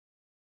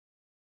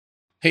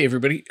Hey,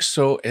 everybody.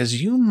 So,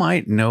 as you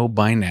might know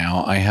by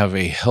now, I have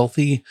a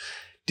healthy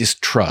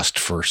distrust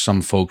for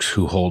some folks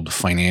who hold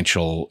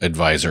financial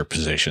advisor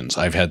positions.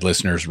 I've had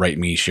listeners write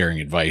me sharing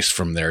advice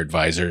from their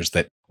advisors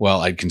that,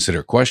 well, I'd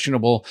consider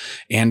questionable.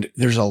 And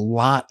there's a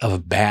lot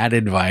of bad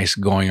advice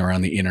going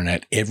around the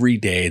internet every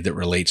day that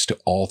relates to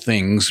all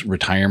things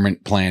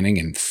retirement planning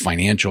and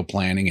financial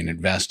planning and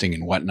investing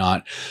and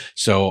whatnot.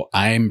 So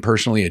I'm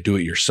personally a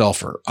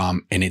do-it-yourselfer.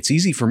 And it's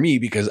easy for me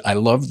because I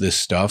love this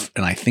stuff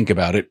and I think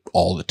about it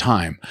all the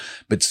time.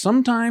 But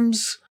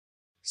sometimes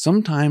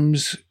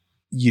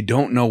you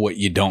don't know what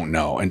you don't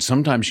know. And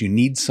sometimes you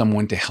need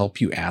someone to help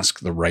you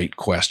ask the right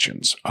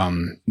questions.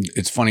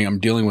 It's funny, I'm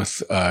dealing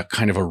with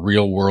kind of a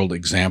real world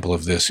example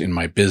of this in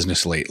my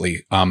business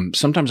lately.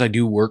 Sometimes I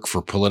do work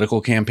for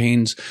political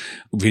campaigns,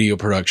 video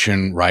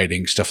production,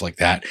 writing, stuff like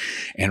that.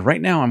 And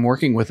right now I'm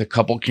working with a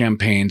couple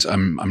campaigns.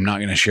 I'm not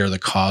going to share the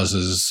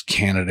causes,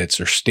 candidates,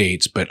 or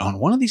states, but on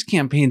one of these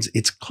campaigns,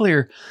 it's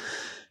clear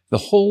the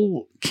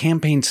whole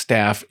campaign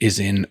staff is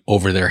in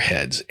over their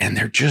heads and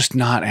they're just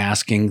not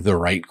asking the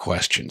right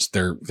questions.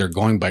 They're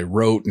going by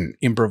rote and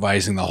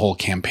improvising the whole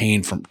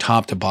campaign from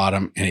top to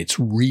bottom, and it's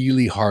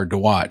really hard to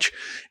watch.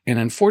 And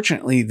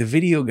unfortunately, the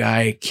video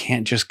guy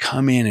can't just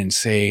come in and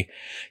say,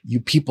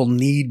 "You people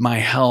need my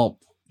help.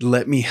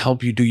 Let me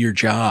help you do your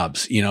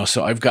jobs."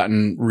 So I've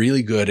gotten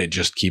really good at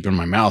just keeping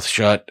my mouth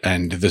shut.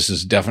 And this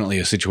is definitely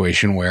a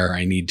situation where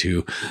I need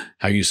to,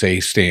 how you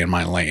say, stay in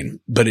my lane.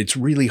 But it's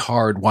really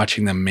hard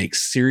watching them make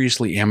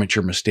seriously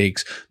amateur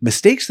mistakes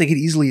they could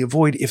easily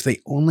avoid if they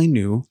only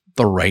knew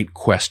the right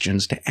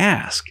questions to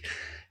ask.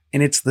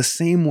 And it's the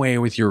same way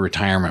with your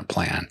retirement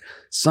plan.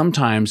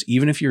 Sometimes,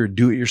 even if you're a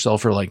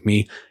do-it-yourselfer like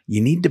me, you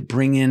need to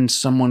bring in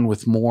someone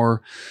with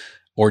more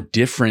or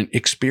different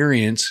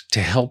experience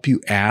to help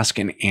you ask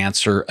and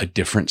answer a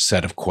different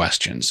set of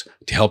questions,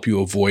 to help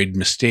you avoid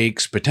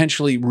mistakes,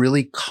 potentially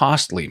really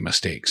costly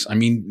mistakes. I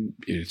mean,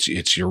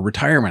 it's your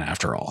retirement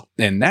after all.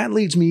 And that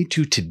leads me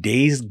to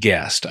today's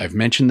guest. I've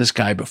mentioned this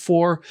guy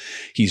before.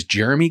 He's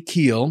Jeremy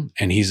Keel,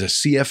 and he's a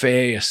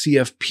CFA, a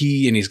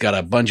CFP, and he's got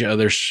a bunch of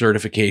other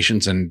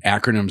certifications and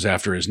acronyms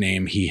after his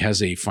name. He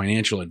has a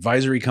financial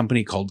advisory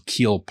company called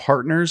Keel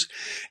Partners,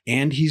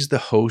 and he's the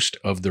host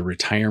of the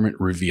Retirement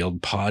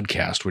Revealed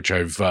podcast, which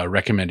I've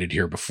recommended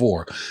here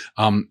before.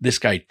 This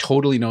guy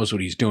totally knows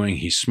what he's doing.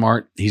 He's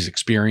smart, he's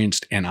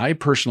experienced, and I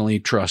personally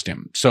trust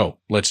him. So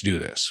let's do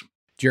this.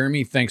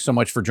 Jeremy, thanks so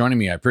much for joining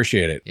me. I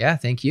appreciate it. Yeah,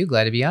 thank you.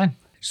 Glad to be on.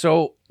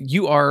 So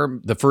you are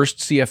the first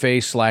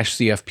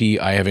CFA/CFP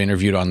I have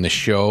interviewed on this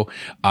show,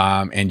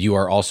 and you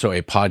are also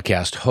a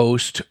podcast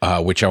host,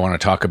 which I want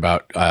to talk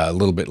about a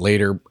little bit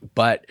later.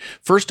 But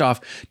first off,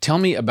 tell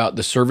me about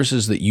the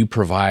services that you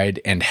provide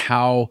and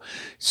how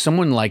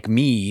someone like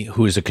me,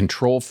 who is a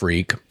control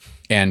freak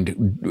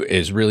and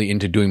is really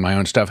into doing my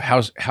own stuff,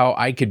 how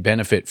I could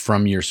benefit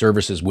from your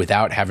services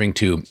without having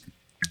to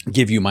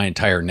give you my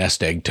entire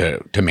nest egg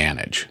to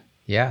manage.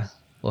 Yeah.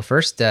 Well,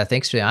 first,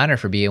 thanks for the honor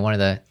for being one of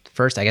the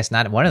first, I guess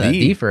not one of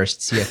the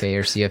first CFA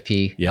or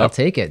CFP. Yep. I'll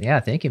take it. Yeah,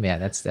 thank you, man.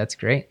 That's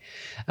great.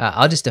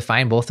 I'll just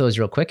define both those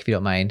real quick if you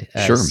don't mind.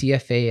 Sure.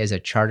 CFA is a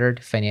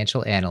chartered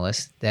financial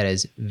analyst that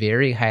is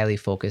very highly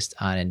focused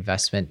on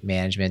investment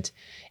management,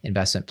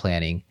 investment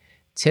planning.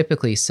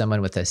 Typically,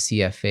 someone with a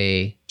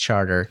CFA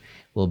charter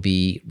will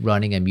be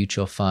running a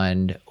mutual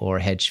fund or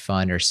hedge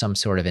fund or some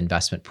sort of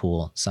investment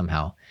pool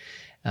somehow.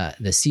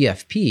 The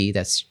CFP,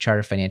 that's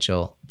Chartered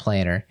Financial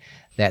Planner,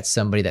 that's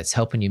somebody that's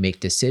helping you make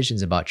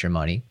decisions about your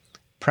money,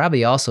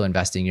 probably also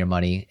investing your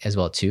money as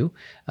well too.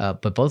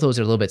 But both those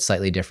are a little bit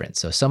slightly different.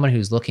 So someone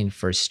who's looking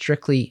for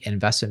strictly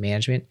investment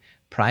management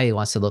probably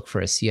wants to look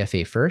for a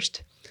CFA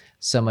first.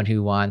 Someone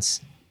who wants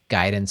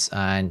guidance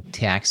on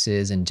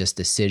taxes and just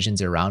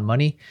decisions around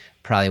money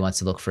probably wants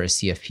to look for a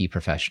CFP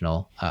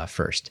professional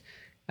first.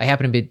 I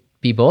happen to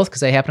be both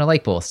because I happen to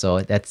like both.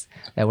 So that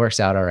works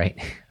out all right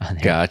on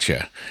there.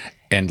 Gotcha.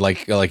 And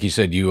like you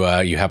said, you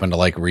happen to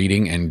like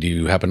reading and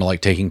you happen to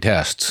like taking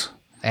tests.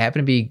 I happen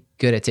to be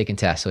good at taking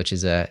tests, which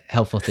is a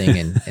helpful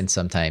thing and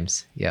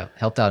sometimes, yeah,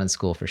 helped out in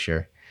school for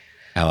sure.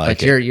 I like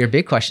but your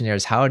big question there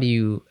is how do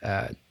you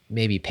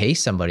maybe pay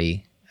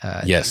somebody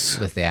yes.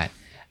 with that?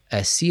 A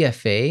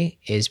CFA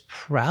is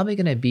probably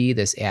going to be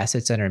this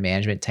assets under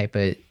management type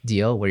of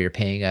deal where you're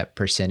paying a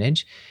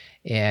percentage.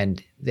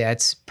 And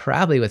that's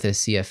probably with a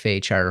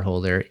CFA charter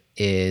holder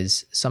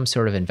is some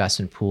sort of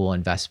investment pool,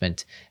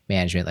 investment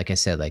management, like I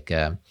said, like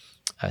a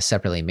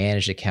separately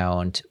managed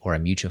account or a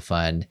mutual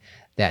fund,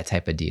 that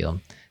type of deal.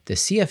 The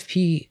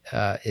CFP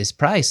is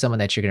probably someone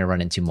that you're going to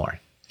run into more.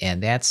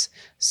 And that's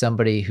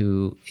somebody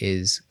who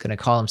is going to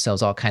call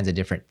themselves all kinds of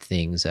different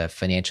things, a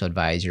financial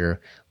advisor,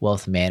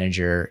 wealth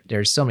manager.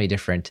 There's so many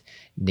different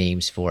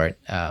names for it.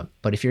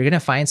 But if you're going to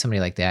find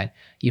somebody like that,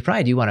 you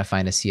probably do want to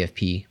find a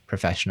CFP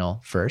professional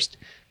first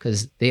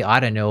because they ought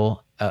to know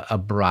a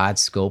broad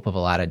scope of a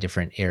lot of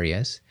different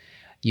areas.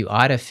 You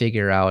ought to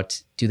figure out,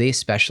 do they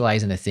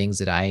specialize in the things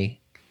that I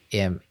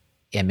am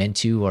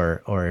into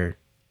or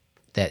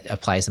that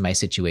applies to my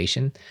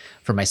situation?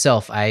 For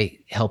myself, I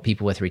help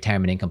people with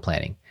retirement income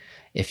planning.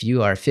 if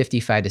you are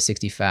 55 to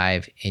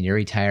 65 and you're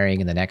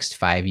retiring in the next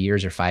 5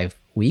 years or 5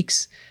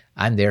 weeks,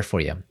 I'm there for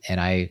you. And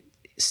I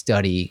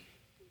study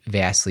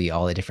vastly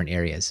all the different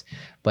areas.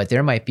 But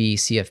there might be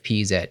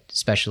CFPs that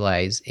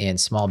specialize in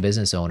small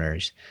business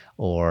owners,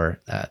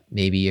 or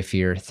maybe if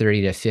you're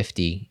 30 to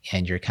 50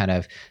 and you're kind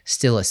of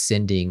still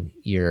ascending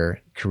your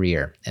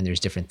career, and there's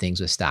different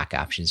things with stock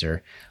options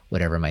or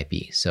whatever it might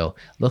be. So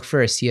look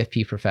for a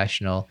CFP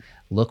professional,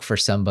 look for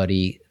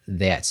somebody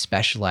that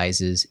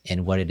specializes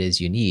in what it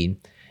is you need,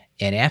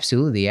 and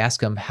absolutely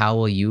ask them, how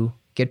will you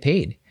get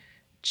paid?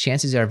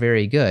 Chances are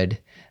very good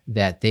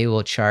that they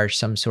will charge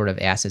some sort of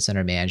assets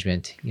under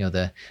management,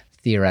 the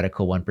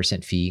theoretical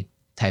 1% fee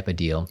type of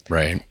deal.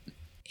 Right.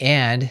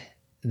 And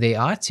they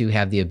ought to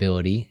have the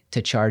ability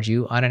to charge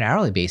you on an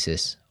hourly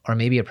basis or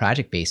maybe a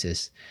project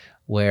basis,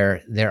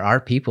 where there are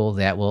people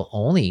that will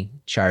only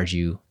charge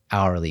you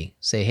hourly.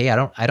 Say, hey,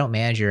 I don't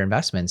manage your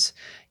investments.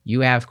 You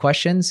have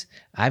questions,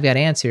 I've got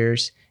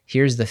answers.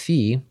 Here's the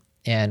fee,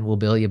 and we'll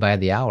bill you by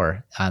the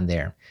hour on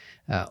there.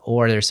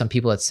 Or there's some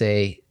people that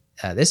say,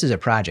 this is a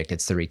project.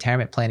 It's the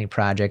retirement planning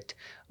project,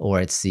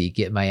 or it's the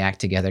get my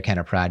act together kind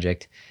of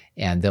project.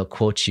 And they'll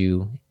quote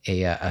you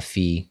a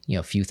fee,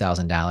 a few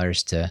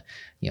 $1,000s to,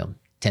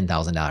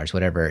 $10,000,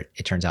 whatever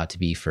it turns out to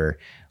be for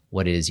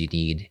what it is you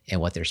need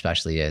and what their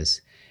specialty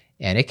is.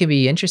 And it can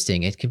be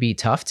interesting. It can be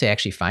tough to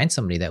actually find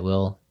somebody that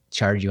will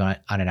charge you on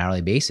an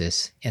hourly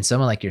basis. And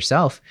someone like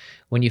yourself,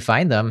 when you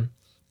find them,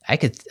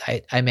 I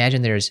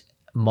imagine there's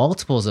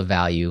multiples of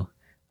value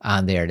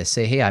on there to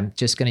say, hey, I'm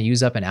just going to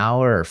use up an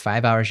hour or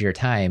 5 hours of your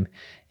time,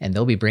 and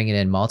they'll be bringing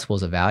in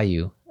multiples of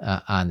value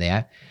on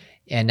that,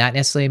 and not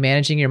necessarily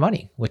managing your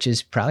money, which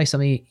is probably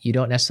something you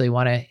don't necessarily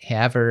want to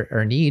have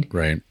or need.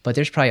 Right. But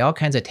there's probably all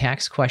kinds of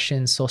tax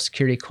questions, Social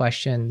Security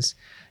questions,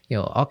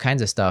 all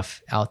kinds of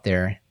stuff out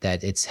there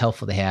that it's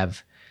helpful to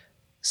have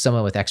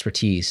someone with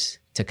expertise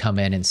to come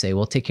in and say,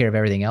 we'll take care of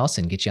everything else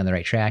and get you on the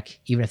right track,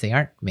 even if they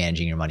aren't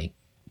managing your money.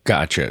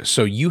 Gotcha.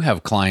 So you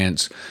have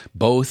clients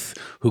both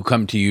who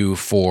come to you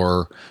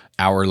for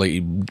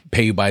hourly,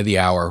 pay you by the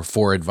hour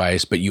for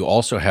advice, but you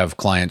also have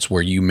clients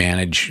where you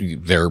manage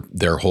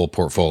their whole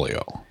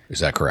portfolio. Is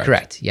that correct?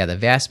 Correct. Yeah. The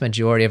vast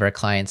majority of our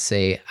clients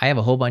say, I have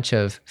a whole bunch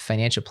of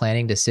financial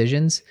planning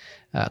decisions,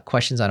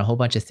 questions on a whole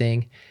bunch of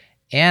things,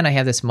 and I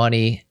have this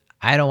money.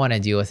 I don't want to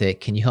deal with it.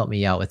 Can you help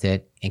me out with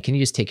it? And can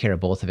you just take care of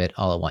both of it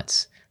all at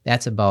once?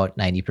 That's about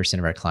 90%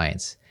 of our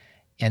clients.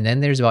 And then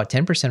there's about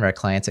 10% of our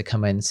clients that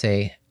come in and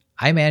say,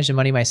 I manage the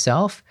money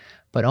myself,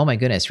 but oh my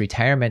goodness,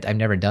 retirement, I've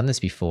never done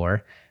this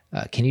before.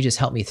 Can you just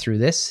help me through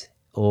this?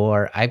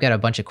 Or I've got a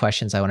bunch of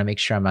questions. I want to make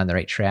sure I'm on the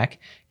right track.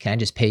 Can I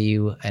just pay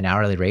you an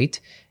hourly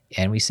rate?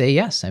 And we say,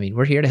 yes. I mean,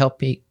 we're here to help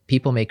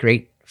people make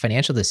great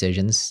financial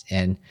decisions.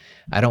 And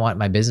I don't want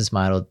my business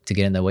model to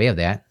get in the way of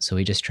that. So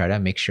we just try to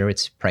make sure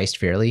it's priced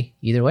fairly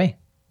either way.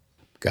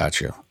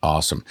 Gotcha.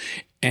 Awesome.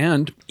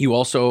 And you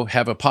also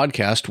have a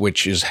podcast,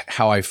 which is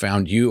how I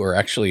found you, or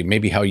actually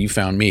maybe how you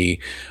found me.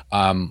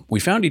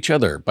 We found each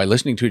other by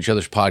listening to each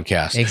other's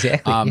podcasts.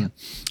 Exactly.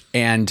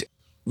 And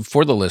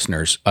for the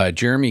listeners,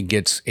 Jeremy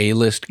gets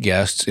A-list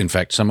guests, in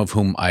fact, some of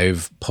whom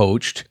I've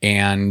poached,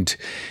 and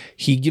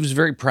he gives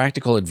very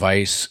practical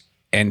advice.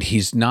 And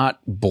he's not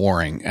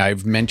boring.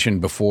 I've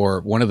mentioned before,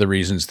 one of the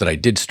reasons that I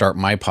did start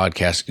my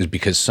podcast is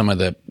because some of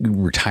the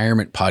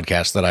retirement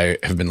podcasts that I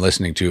have been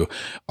listening to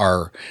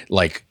are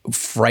like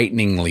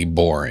frighteningly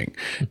boring.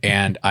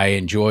 And I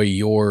enjoy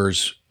your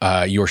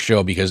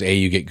show because A,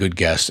 you get good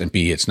guests, and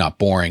B, it's not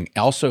boring.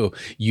 Also,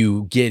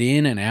 you get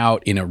in and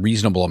out in a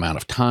reasonable amount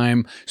of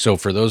time. So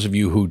for those of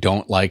you who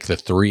don't like the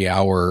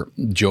 3-hour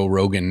Joe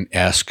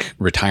Rogan-esque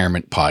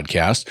retirement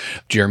podcast,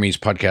 Jeremy's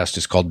podcast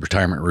is called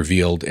Retirement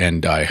Revealed,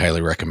 and I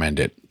highly recommend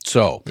it.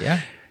 So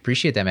yeah,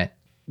 appreciate that, man.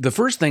 The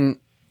first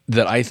thing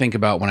that I think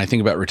about when I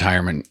think about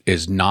retirement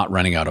is not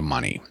running out of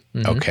money.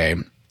 Mm-hmm. Okay.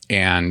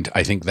 And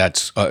I think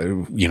that's,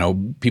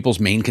 people's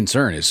main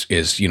concern is,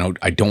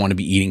 I don't want to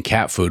be eating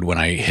cat food when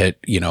I hit,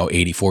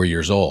 84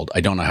 years old.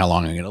 I don't know how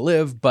long I'm going to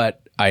live,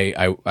 but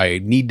I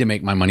need to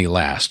make my money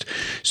last.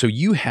 So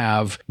you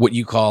have what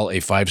you call a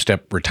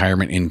 5-step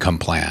retirement income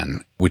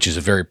plan, which is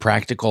a very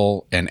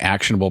practical and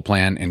actionable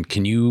plan. And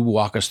can you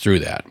walk us through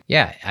that?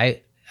 Yeah.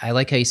 I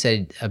like how you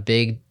said a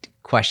big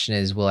question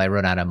is, will I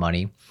run out of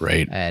money?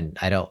 Right. And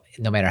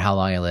no matter how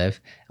long I live,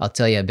 I'll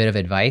tell you a bit of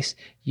advice.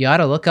 You ought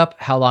to look up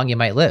how long you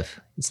might live.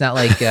 It's not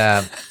like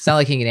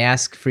you can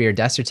ask for your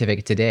death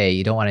certificate today.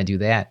 You don't want to do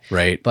that.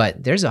 Right.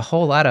 But there's a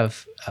whole lot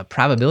of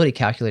probability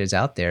calculators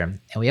out there. And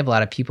we have a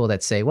lot of people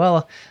that say,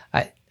 well,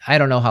 I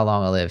don't know how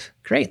long I'll live.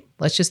 Great.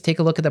 Let's just take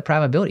a look at the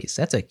probabilities.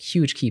 That's a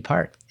huge key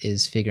part,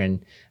 is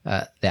figuring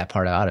that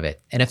part out of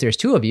it. And if there's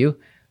two of you,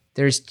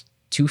 there's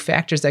 2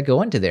 factors that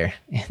go into there.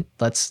 And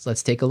let's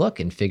take a look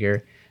and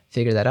figure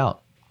that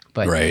out.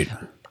 But right.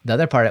 The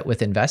other part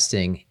with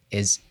investing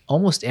is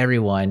almost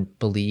everyone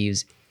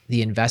believes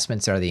the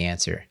investments are the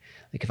answer.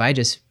 Like, if I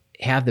just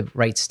have the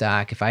right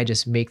stock, if I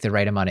just make the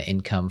right amount of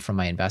income from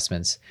my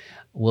investments,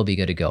 we'll be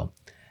good to go.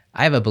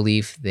 I have a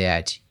belief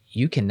that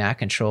you cannot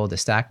control the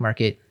stock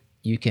market.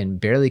 You can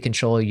barely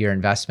control your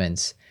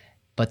investments,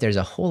 but there's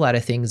a whole lot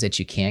of things that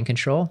you can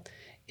control.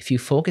 If you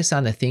focus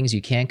on the things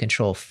you can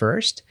control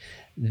first,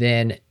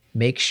 then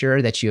make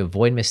sure that you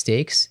avoid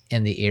mistakes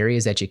in the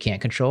areas that you can't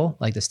control,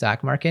 like the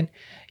stock market.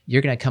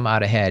 You're going to come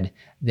out ahead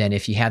than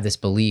if you have this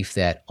belief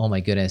that, oh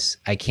my goodness,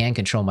 I can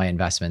control my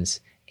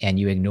investments, and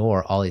you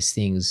ignore all these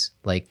things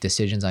like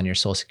decisions on your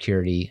Social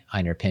Security,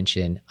 on your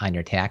pension, on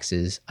your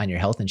taxes, on your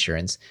health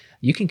insurance.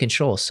 You can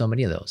control so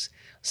many of those.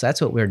 So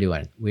that's what we're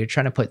doing. We're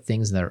trying to put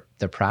things in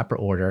the proper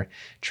order,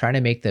 trying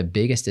to make the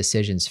biggest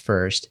decisions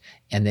first,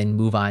 and then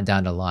move on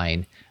down the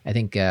line. I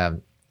think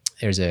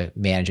there's a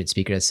management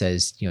speaker that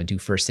says, do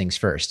first things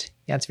first.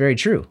 Yeah, it's very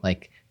true.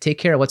 Like, take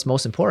care of what's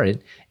most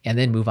important and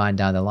then move on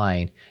down the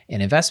line.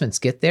 And investments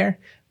get there,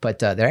 but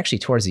they're actually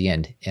towards the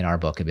end in our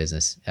book of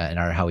business and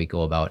how we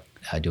go about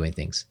doing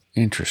things.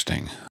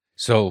 Interesting.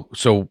 So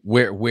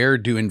where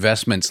do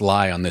investments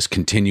lie on this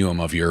continuum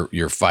of your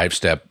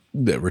 5-step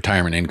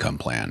retirement income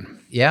plan?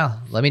 Yeah,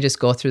 let me just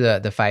go through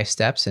the 5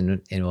 steps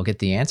and we'll get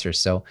the answers.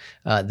 So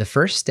the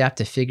first step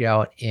to figure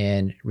out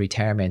in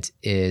retirement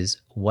is,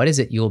 what is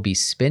it you'll be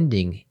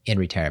spending in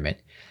retirement?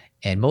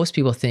 And most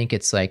people think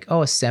it's like,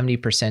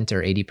 70%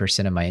 or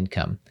 80% of my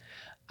income.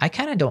 I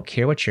kind of don't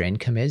care what your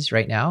income is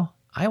right now.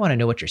 I want to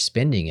know what your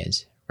spending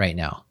is right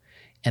now.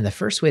 And the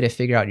first way to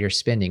figure out your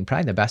spending,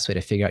 probably the best way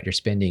to figure out your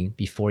spending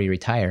before you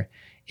retire,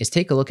 is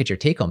take a look at your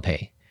take-home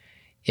pay.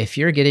 If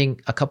you're getting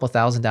a couple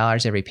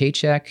 $1,000s every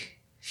paycheck,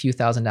 a few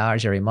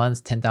 $1,000s every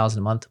month, $10,000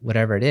 a month,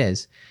 whatever it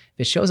is,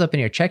 if it shows up in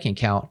your checking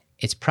account,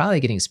 it's probably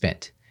getting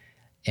spent.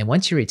 And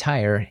once you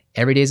retire,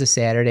 every day is a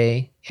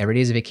Saturday, every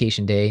day is a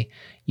vacation day.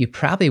 You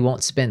probably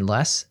won't spend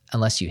less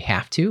unless you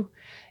have to.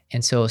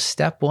 And so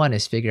step 1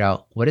 is figure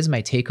out, what is my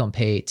take-home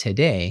pay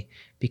today?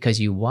 Because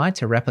you want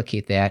to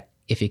replicate that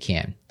if you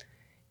can.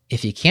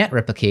 If you can't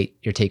replicate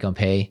your take-home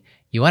pay,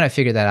 you want to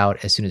figure that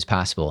out as soon as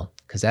possible,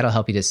 because that'll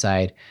help you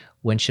decide,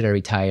 when should I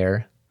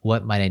retire?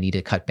 What might I need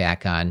to cut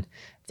back on?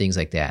 Things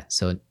like that.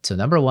 So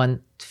number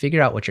 1,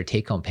 figure out what your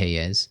take-home pay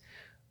is.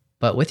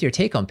 But with your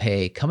take-home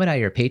pay coming out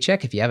of your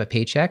paycheck, if you have a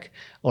paycheck,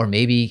 or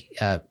maybe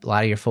a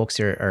lot of your folks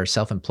are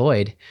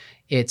self-employed,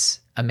 it's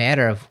a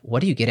matter of,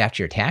 what do you get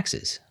after your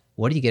taxes?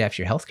 What do you get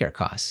after your healthcare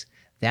costs?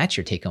 That's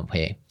your take-home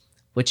pay,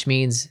 which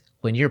means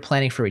when you're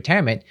planning for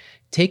retirement,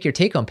 take your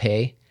take-home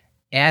pay,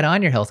 add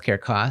on your healthcare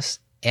costs,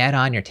 add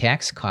on your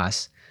tax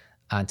costs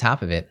on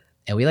top of it.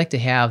 And we like to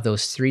have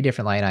those 3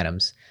 different line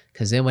items,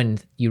 because then when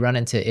you run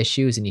into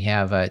issues and you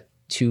have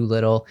too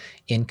little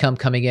income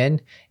coming in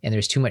and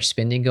there's too much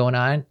spending going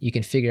on, you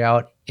can figure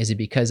out, is it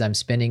because I'm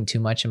spending too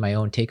much in my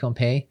own take-home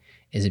pay?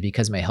 Is it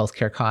because my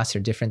healthcare costs are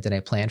different than I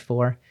planned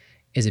for?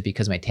 Is it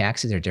because my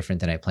taxes are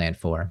different than I planned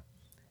for?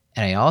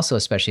 And I also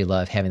especially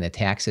love having the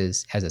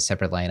taxes as a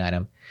separate line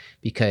item,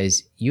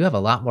 because you have a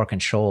lot more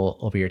control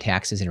over your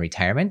taxes in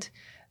retirement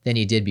than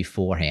you did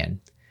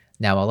beforehand.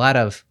 Now, a lot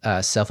of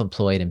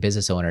self-employed and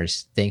business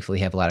owners thankfully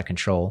have a lot of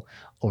control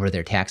over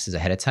their taxes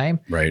ahead of time.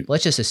 Right.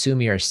 Let's just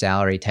assume you're a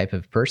salary type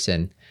of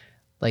person.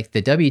 Like,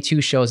 the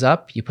W-2 shows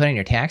up, you put in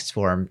your tax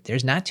form,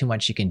 there's not too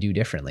much you can do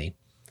differently.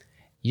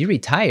 You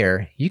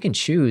retire, you can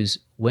choose,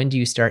 when do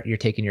you start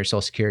taking your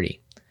Social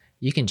Security?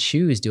 You can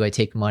choose, do I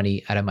take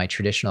money out of my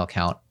traditional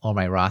account, or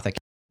my Roth account,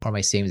 or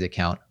my savings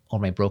account, or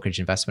my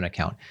brokerage investment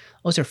account?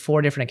 Those are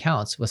 4 different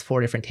accounts with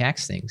 4 different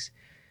tax things.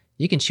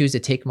 You can choose to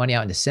take money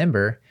out in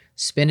December,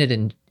 spend it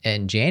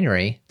in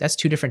January. That's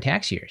 2 different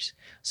tax years.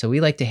 So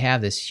we like to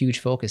have this huge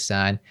focus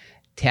on,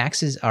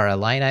 taxes are a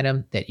line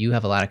item that you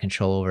have a lot of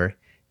control over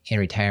in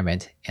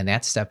retirement. And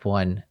that's step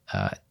 1,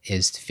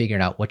 is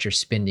figuring out what your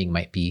spending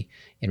might be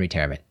in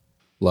retirement.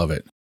 Love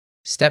it.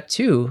 Step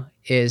 2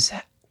 is,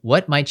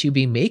 what might you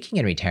be making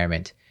in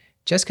retirement?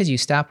 Just because you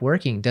stop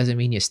working doesn't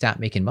mean you stop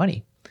making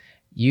money.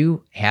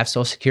 You have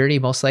Social Security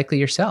most likely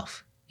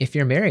yourself. If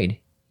you're married,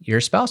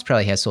 your spouse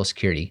probably has Social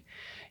Security.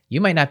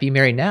 You might not be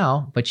married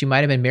now, but you might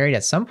have been married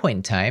at some point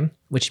in time,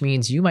 which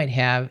means you might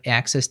have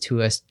access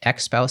to a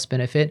ex-spouse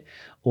benefit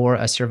or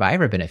a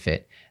survivor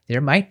benefit.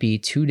 There might be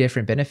 2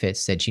 different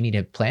benefits that you need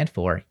to plan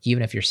for,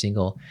 even if you're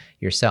single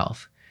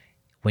yourself.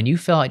 When you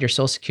fill out your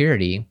Social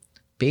Security,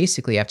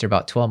 basically after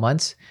about 12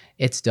 months,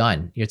 it's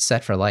done. You're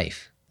set for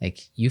life. Like,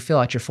 you fill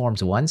out your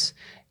forms once,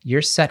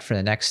 you're set for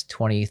the next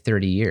 20,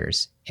 30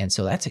 years. And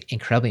so that's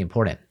incredibly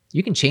important.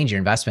 You can change your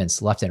investments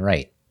left and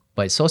right,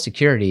 but Social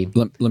Security.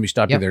 Let me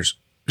stop you there.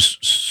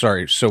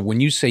 Sorry. So when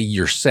you say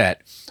you're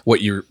set,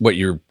 what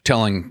you're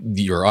telling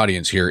your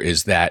audience here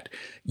is that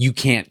you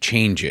can't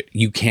change it.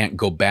 You can't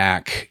go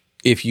back.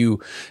 If you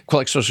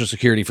collect Social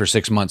Security for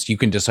 6 months, you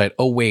can decide,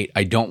 oh, wait,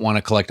 I don't want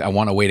to collect. I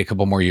want to wait a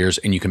couple more years,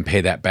 and you can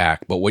pay that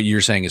back. But what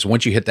you're saying is,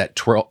 once you hit that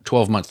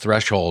 12-month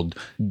threshold,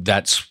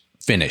 that's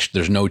finished.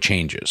 There's no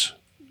changes.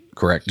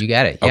 Correct? You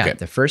got it. Yeah. Okay.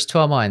 The first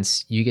 12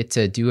 months, you get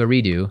to do a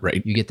redo.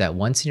 Right. You get that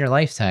once in your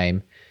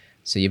lifetime.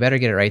 So you better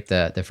get it right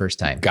the first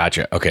time.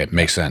 Gotcha. Okay.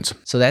 Makes sense.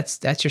 So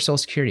that's your Social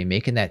Security,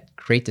 making that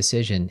great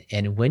decision.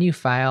 And when you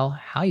file,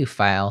 how you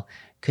file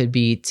could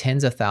be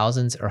tens of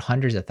thousands or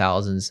hundreds of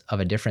thousands of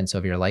a difference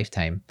over your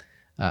lifetime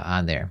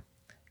on there.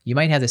 You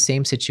might have the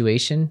same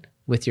situation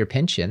with your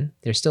pension.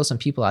 There's still some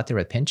people out there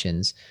with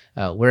pensions.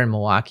 We're in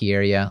Milwaukee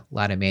area, a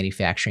lot of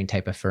manufacturing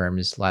type of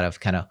firms, a lot of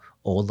kind of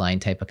old line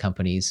type of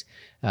companies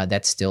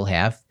that still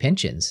have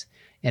pensions.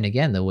 And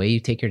again, the way you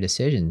take your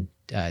decision,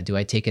 do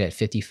I take it at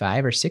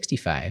 55 or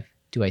 65?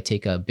 Do I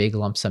take a big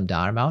lump sum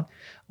dollar amount,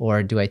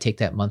 or do I take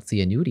that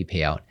monthly annuity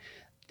payout?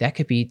 That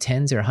could be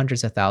tens or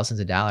hundreds of thousands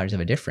of dollars of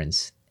a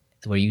difference.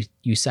 Where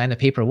you sign the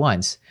paper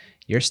once,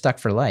 you're stuck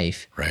for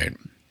life. Right.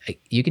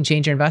 You can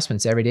change your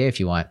investments every day if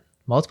you want,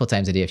 multiple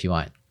times a day if you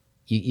want.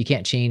 You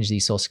can't change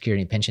these Social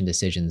Security and pension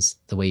decisions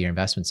the way your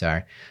investments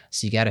are.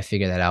 So you got to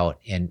figure that out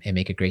and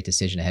make a great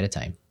decision ahead of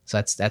time. So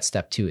that's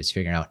step 2, is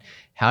figuring out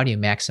how do you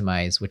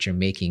maximize what you're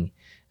making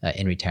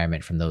in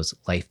retirement from those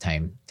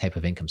lifetime type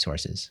of income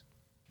sources.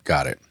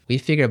 Got it. We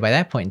figured by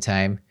that point in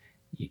time,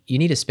 you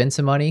need to spend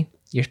some money.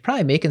 You're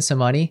probably making some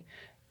money.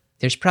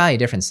 There's probably a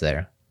difference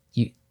there.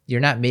 You're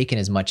not making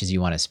as much as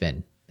you want to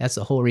spend. That's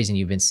the whole reason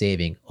you've been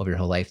saving over your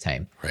whole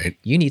lifetime. Right.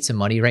 You need some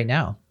money right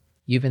now.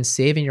 You've been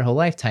saving your whole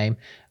lifetime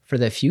for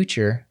the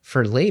future,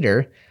 for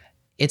later.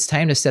 It's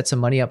time to set some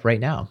money up right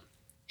now.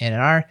 And in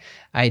our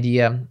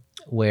idea,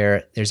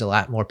 where there's a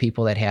lot more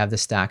people that have the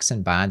stocks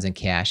and bonds and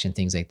cash and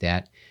things like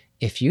that,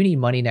 if you need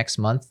money next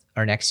month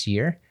or next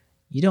year,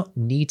 you don't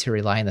need to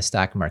rely on the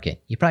stock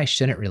market. You probably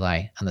shouldn't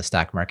rely on the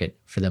stock market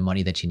for the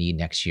money that you need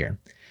next year.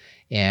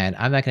 And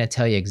I'm not going to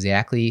tell you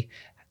exactly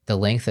the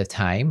length of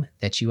time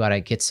that you ought to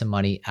get some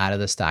money out of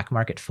the stock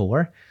market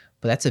for,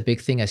 but that's a big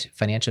thing a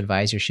financial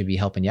advisor should be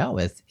helping you out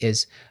with,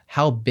 is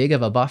how big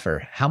of a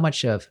buffer, how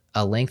much of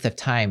a length of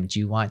time do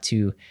you want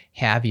to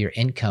have your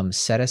income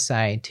set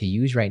aside to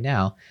use right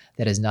now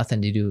that has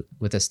nothing to do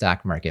with the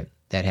stock market,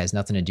 that has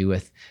nothing to do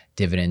with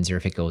dividends or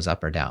if it goes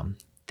up or down.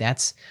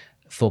 That's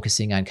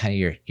focusing on kind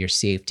of your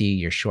safety,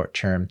 your short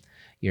term,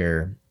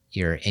 your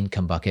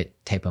income bucket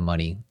type of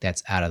money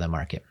that's out of the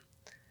market.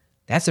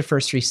 That's the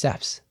first 3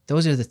 steps.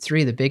 Those are the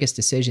 3 of the biggest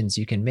decisions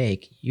you can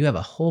make. You have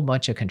a whole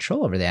bunch of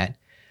control over that.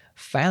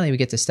 Finally, we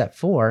get to step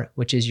 4,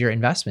 which is your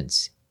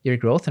investments, your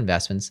growth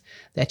investments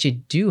that you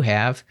do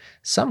have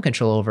some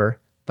control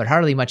over, but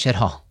hardly much at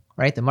all,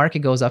 right? The market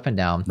goes up and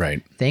down.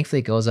 Right. Thankfully,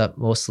 it goes up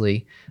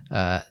mostly,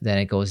 then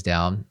it goes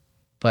down.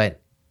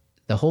 But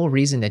the whole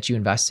reason that you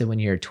invested when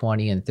you're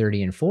 20 and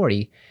 30 and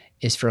 40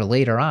 is for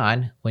later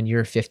on when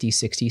you're 50,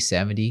 60,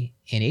 70,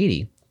 and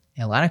 80.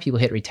 And a lot of people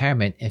hit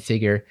retirement and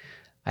figure,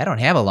 I don't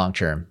have a long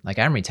term. Like,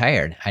 I'm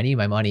retired. I need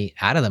my money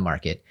out of the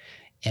market.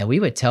 And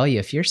we would tell you,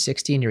 if you're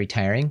 60 and you're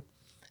retiring,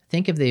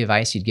 think of the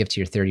advice you'd give to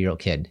your 30-year-old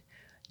kid.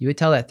 You would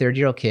tell that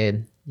 30-year-old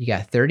kid, you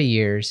got 30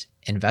 years,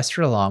 invest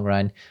for the long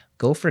run,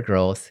 go for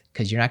growth,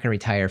 because you're not going to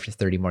retire for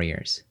 30 more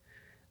years.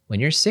 When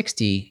you're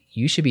 60,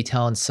 you should be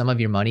telling some of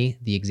your money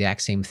the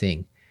exact same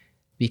thing.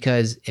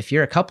 Because if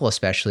you're a couple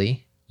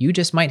especially, you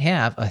just might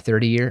have a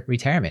 30-year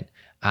retirement.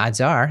 Odds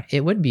are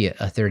it would be a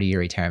 30-year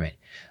retirement.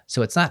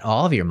 So it's not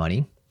all of your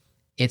money.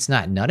 It's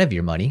not none of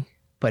your money.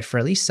 But for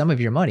at least some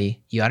of your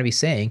money, you ought to be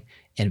saying,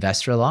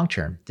 invest for the long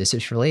term. This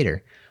is for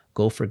later.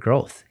 Go for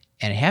growth.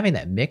 And having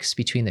that mix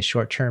between the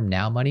short-term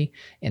now money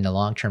and the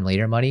long-term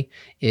later money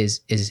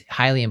is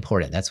highly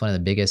important. That's one of the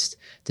biggest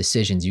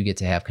decisions you get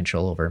to have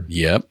control over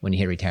when you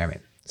hit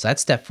retirement. So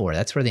that's step 4.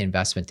 That's where the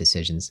investment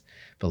decisions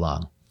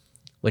belong,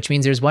 which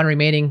means there's one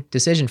remaining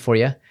decision for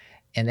you,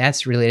 and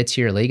that's related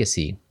to your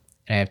legacy.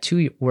 And I have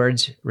 2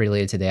 words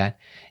related to that.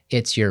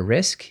 It's your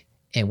risk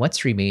and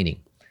what's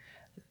remaining.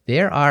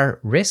 There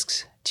are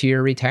risks to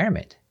your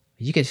retirement.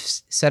 You could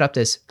set up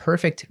this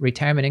perfect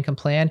retirement income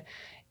plan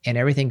and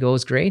everything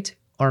goes great,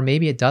 or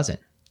maybe it doesn't.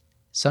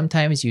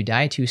 Sometimes you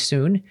die too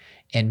soon,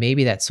 and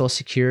maybe that Social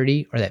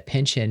Security or that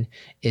pension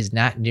is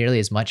not nearly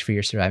as much for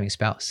your surviving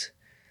spouse.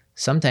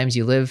 Sometimes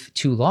you live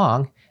too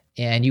long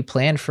and you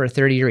planned for a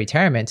 30-year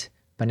retirement,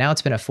 but now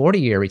it's been a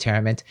 40-year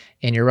retirement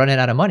and you're running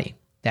out of money.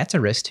 That's a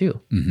risk too.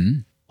 Mm-hmm.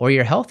 Or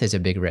your health is a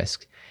big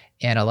risk.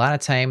 And a lot of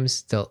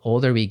times, the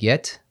older we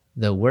get,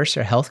 the worse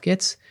our health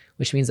gets,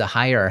 which means the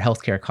higher our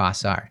healthcare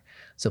costs are.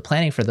 So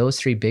planning for those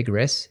 3 big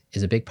risks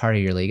is a big part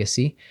of your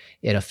legacy.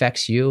 It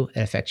affects you.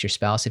 It affects your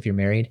spouse if you're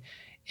married.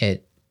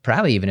 It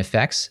probably even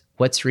affects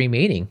what's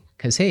remaining.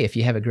 Because, hey, if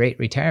you have a great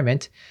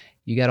retirement,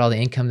 you got all the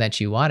income that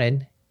you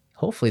wanted,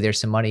 hopefully there's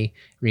some money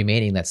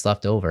remaining that's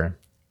left over.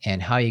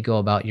 And how you go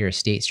about your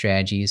estate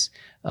strategies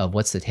of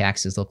what's the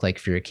taxes look like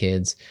for your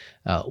kids,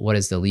 what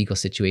does the legal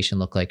situation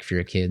look like for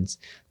your kids,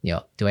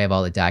 do I have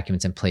all the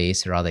documents in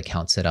place or all the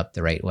accounts set up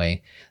the right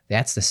way?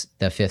 That's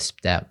the 5th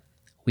step.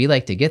 We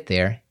like to get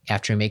there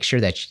after we make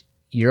sure that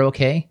you're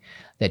okay,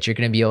 that you're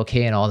going to be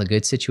okay in all the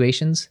good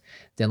situations.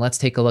 Then let's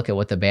take a look at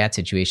what the bad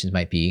situations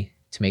might be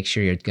to make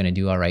sure you're going to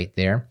do all right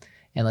there.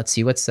 And let's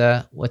see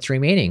what's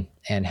remaining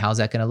and how's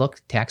that going to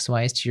look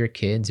tax-wise to your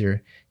kids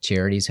or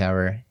charities,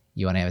 however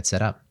you want to have it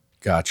set up.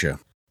 Gotcha.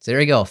 So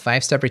there you go.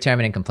 5-step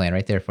retirement income plan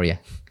right there for you.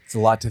 It's a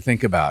lot to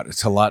think about.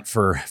 It's a lot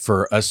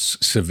for us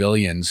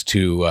civilians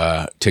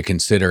to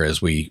consider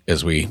as we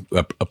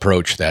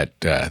approach that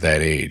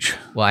age.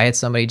 Well, I had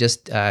somebody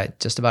just about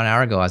an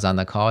hour ago. I was on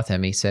the call with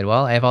him. He said,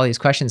 "Well, I have all these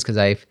questions because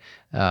I've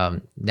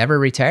never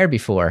retired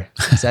before."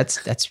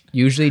 That's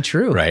usually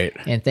true, Right?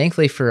 And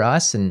thankfully for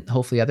us, and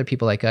hopefully other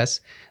people like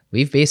us,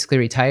 we've basically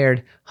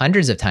retired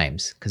hundreds of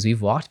times because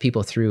we've walked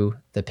people through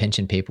the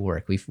pension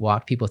paperwork. We've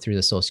walked people through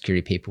the Social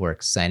Security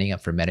paperwork, signing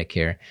up for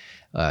Medicare,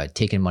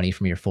 taking money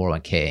from your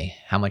 401k.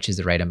 How much is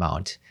the right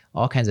amount?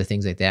 All kinds of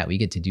things like that. We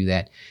get to do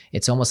that.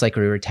 It's almost like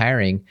we're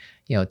retiring,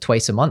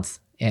 twice a month,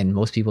 and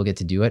most people get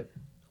to do it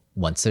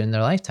once in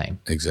their lifetime.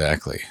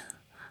 Exactly.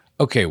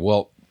 Okay.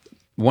 Well,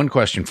 one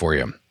question for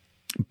you.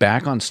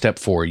 Back on step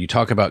 4, you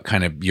talk about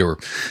kind of your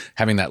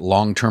having that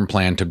long-term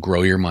plan to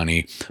grow your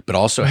money, but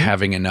also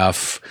having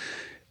enough,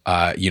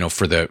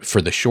 for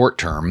the short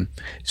term,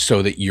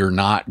 so that you're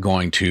not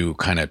going to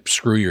kind of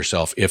screw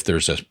yourself if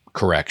there's a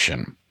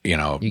correction. You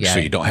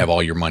don't have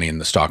all your money in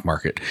the stock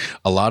market.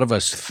 A lot of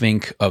us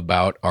think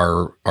about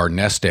our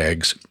nest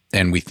eggs,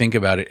 and we think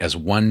about it as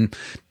one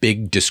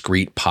big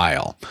discrete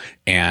pile.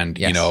 And,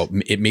 Yes.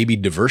 It may be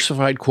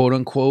diversified, quote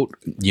unquote,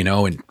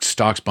 in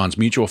stocks, bonds,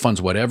 mutual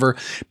funds, whatever,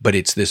 but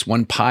it's this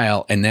one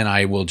pile. And then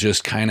I will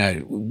just kind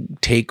of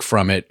take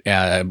from it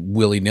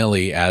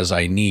willy-nilly as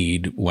I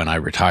need when I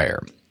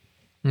retire.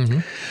 Mm-hmm.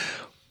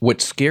 What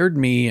scared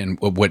me and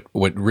what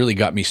really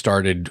got me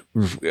started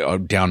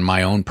down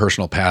my own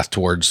personal path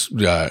towards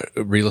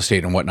real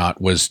estate and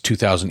whatnot was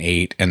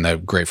 2008 and the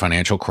great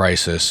financial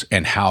crisis,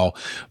 and how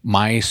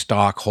my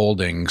stock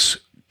holdings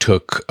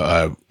took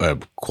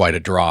quite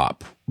a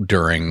drop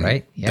during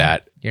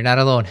that. You're not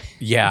alone.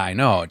 Yeah, I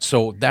know.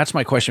 So that's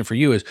my question for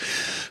you: is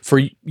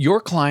for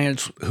your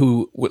clients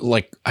who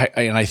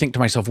I think to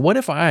myself, what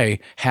if I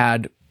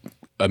had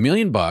 $1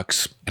 million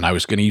and I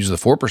was going to use the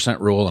 4%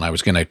 rule, and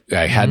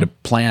I had to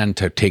plan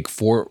to take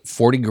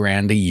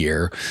 $40,000 a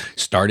year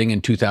starting in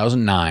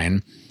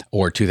 2009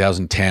 or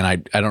 2010. I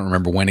don't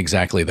remember when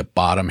exactly the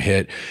bottom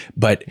hit,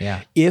 but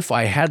if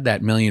I had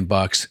that $1 million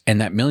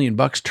and that $1 million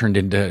turned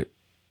into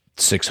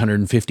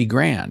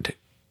 $650,000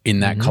 in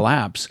that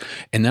collapse,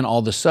 and then all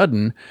of a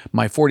sudden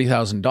my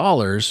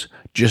 $40,000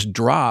 just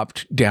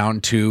dropped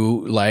down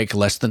to like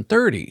less than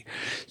 30.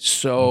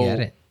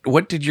 So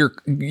what did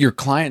your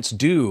clients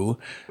do?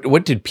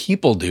 What did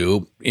people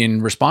do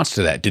in response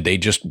to that? Did they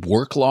just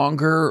work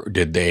longer?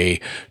 Did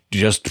they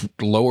just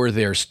lower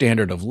their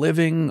standard of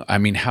living? I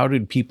mean, how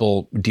did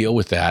people deal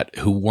with that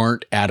who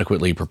weren't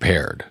adequately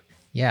prepared?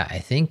 Yeah, I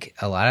think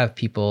a lot of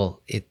people,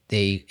 if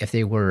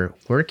they were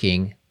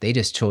working, they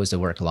just chose to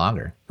work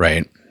longer.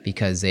 Right.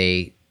 Because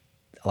a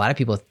lot of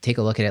people take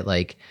a look at it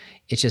like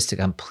it's just a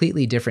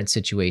completely different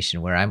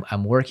situation where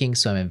I'm working,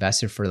 so I'm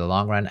invested for the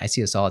long run. I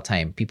see this all the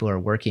time. People are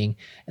working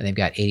and they've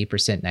got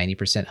 80%,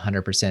 90%,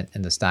 100%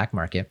 in the stock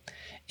market.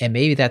 And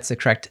maybe that's the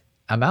correct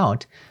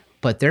amount,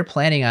 but they're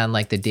planning on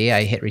like the day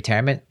I hit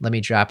retirement, let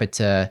me drop it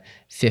to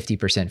 50%,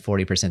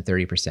 40%,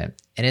 30%.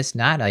 And it's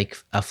not like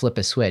a flip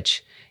a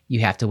switch.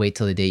 You have to wait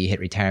till the day you hit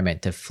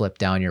retirement to flip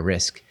down your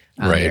risk.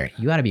 There.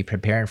 You got to be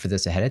preparing for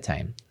this ahead of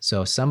time.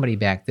 So somebody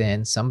back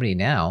then, somebody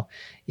now,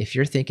 if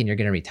you're thinking you're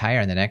going to retire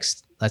in the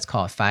next, let's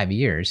call it 5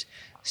 years,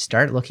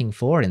 start looking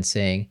forward and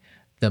saying,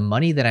 the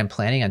money that I'm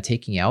planning on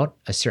taking out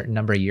a certain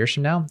number of years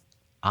from now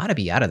ought to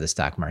be out of the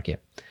stock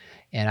market.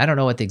 And I don't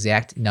know what the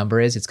exact number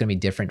is. It's going to be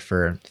different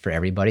for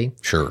everybody.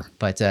 Sure.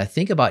 But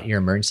think about your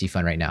emergency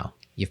fund right now.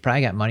 You've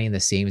probably got money in the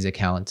savings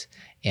account,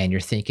 and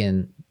you're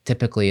thinking,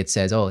 typically it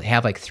says,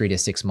 have like 3 to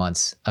 6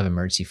 months of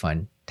emergency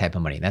fund type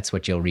of money. That's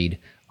what you'll read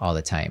all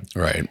the time.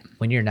 Right.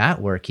 When you're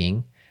not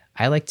working,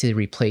 I like to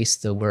replace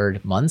the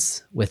word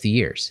months with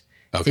years.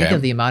 Okay. Think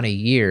of the amount of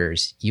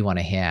years you want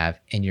to have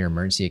in your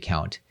emergency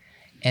account.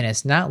 And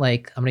it's not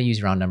like, I'm going to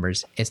use round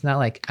numbers. It's not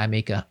like I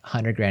make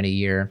 $100,000 a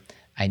year.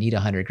 I need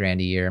 $100,000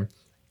 a year.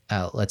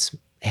 Let's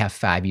have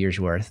 5 years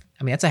worth.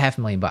 I mean, that's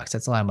 $500,000.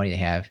 That's a lot of money to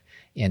have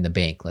in the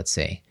bank, let's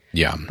say.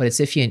 Yeah. But it's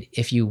if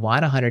you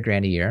want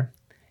 $100,000 a year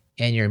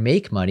and your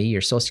make money, your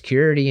Social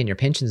Security and your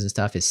pensions and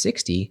stuff is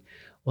 60,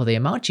 well, the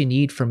amount you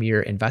need from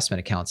your investment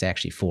account is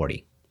actually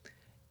 40.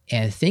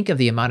 And think of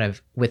the amount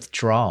of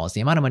withdrawals,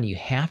 the amount of money you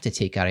have to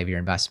take out of your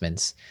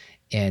investments,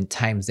 and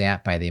times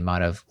that by the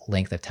amount of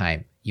length of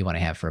time you want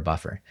to have for a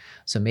buffer.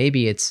 So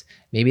maybe it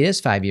is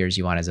 5 years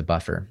you want as a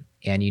buffer,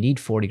 and you need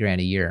 $40,000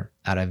 a year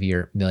out of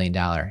your $1 million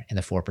in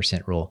the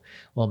 4% rule.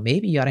 Well,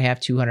 maybe you ought to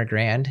have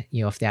 $200,000,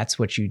 if that's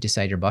what you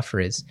decide your buffer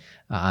is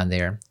on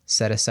there,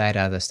 set aside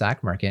out of the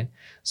stock market.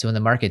 So when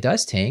the market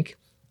does tank,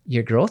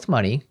 your growth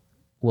money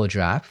will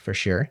drop for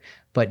sure,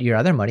 but your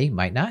other money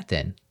might not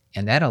then.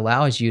 And that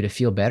allows you to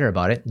feel better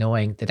about it,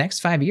 knowing the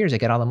next 5 years I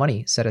got all the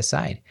money set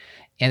aside.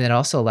 And it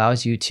also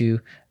allows you to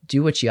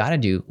do what you ought to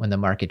do when the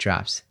market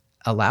drops.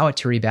 Allow it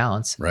to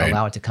rebalance,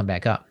 allow it to come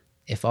back up.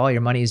 If all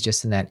your money is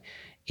just in that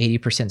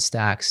 80%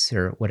 stocks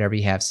or whatever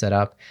you have set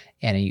up,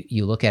 and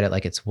you look at it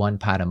like it's one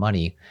pot of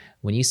money,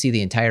 when you see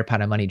the entire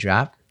pot of money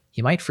drop,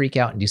 you might freak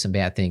out and do some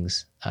bad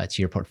things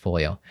to your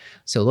portfolio.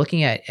 So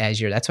looking at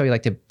that's why we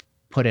like to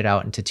put it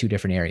out into two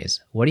different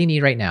areas. What do you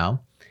need right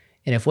now?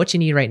 And if what you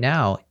need right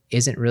now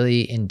isn't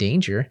really in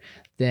danger,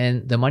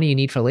 then the money you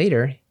need for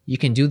later, you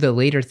can do the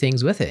later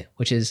things with it,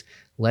 which is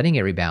letting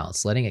it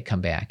rebalance, letting it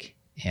come back.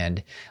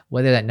 And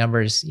whether that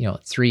number is,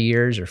 3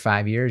 years or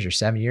 5 years or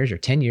 7 years or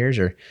 10 years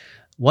or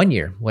 1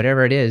 year,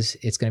 whatever it is,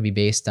 it's going to be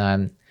based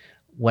on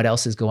what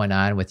else is going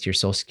on with your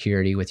Social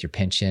Security, with your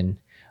pension.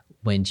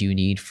 When do you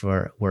need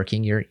for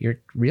working your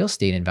real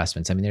estate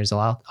investments? I mean, there's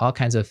all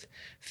kinds of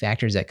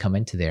factors that come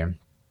into there,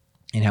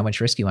 and how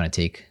much risk you want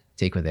to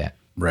take with that.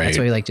 Right. That's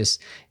why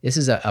this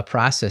is a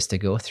process to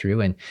go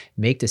through and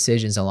make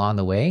decisions along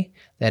the way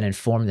that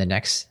inform the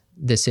next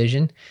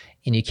decision.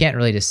 And you can't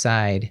really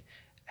decide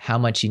how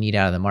much you need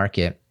out of the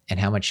market and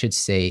how much should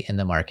stay in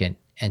the market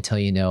until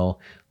you know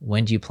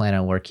when do you plan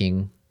on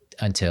working,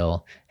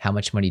 until how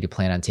much money do you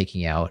plan on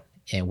taking out,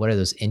 and what are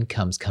those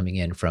incomes coming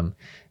in from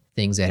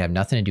things that have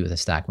nothing to do with the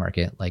stock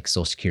market, like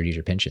Social Security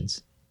or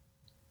pensions.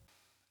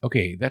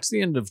 Okay, that's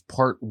the end of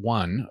part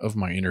 1 of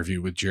my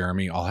interview with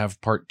Jeremy. I'll have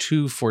part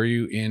 2 for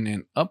you in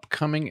an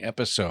upcoming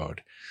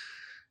episode.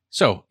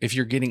 So if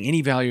you're getting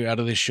any value out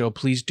of this show,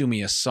 please do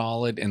me a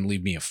solid and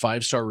leave me a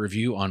 5-star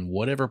review on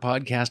whatever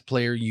podcast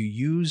player you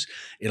use.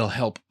 It'll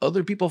help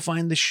other people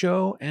find the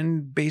show,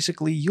 and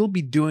basically you'll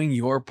be doing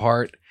your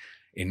part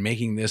in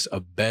making this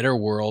a better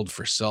world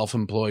for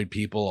self-employed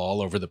people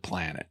all over the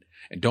planet.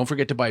 And don't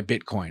forget to buy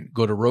Bitcoin.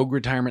 Go to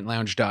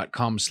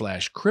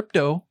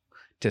rogueretirementlounge.com/crypto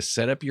to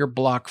set up your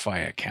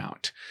BlockFi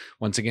account.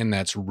 Once again,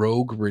 that's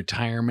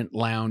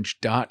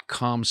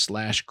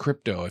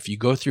rogueretirementlounge.com/crypto. If you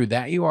go through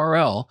that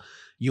URL,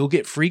 you'll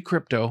get free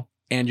crypto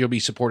and you'll be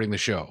supporting the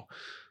show.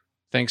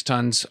 Thanks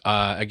tons.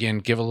 Again,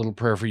 give a little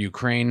prayer for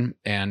Ukraine,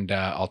 and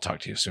I'll talk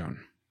to you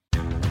soon.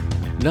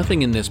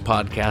 Nothing in this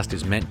podcast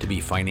is meant to be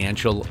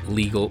financial,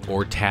 legal,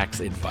 or tax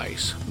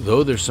advice.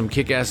 Though there's some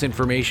kick-ass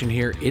information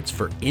here, it's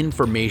for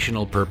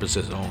informational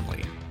purposes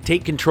only.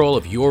 Take control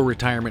of your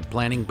retirement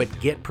planning, but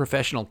get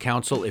professional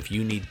counsel if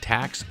you need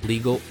tax,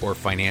 legal, or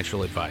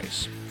financial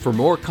advice. For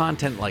more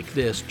content like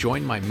this,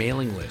 join my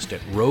mailing list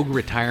at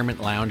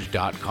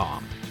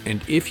rogueretirementlounge.com. And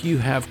if you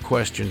have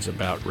questions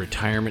about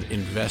retirement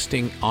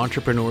investing,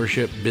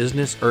 entrepreneurship,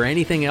 business, or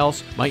anything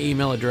else, my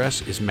email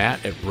address is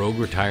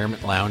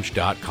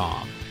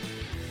matt@rogueretirementlounge.com.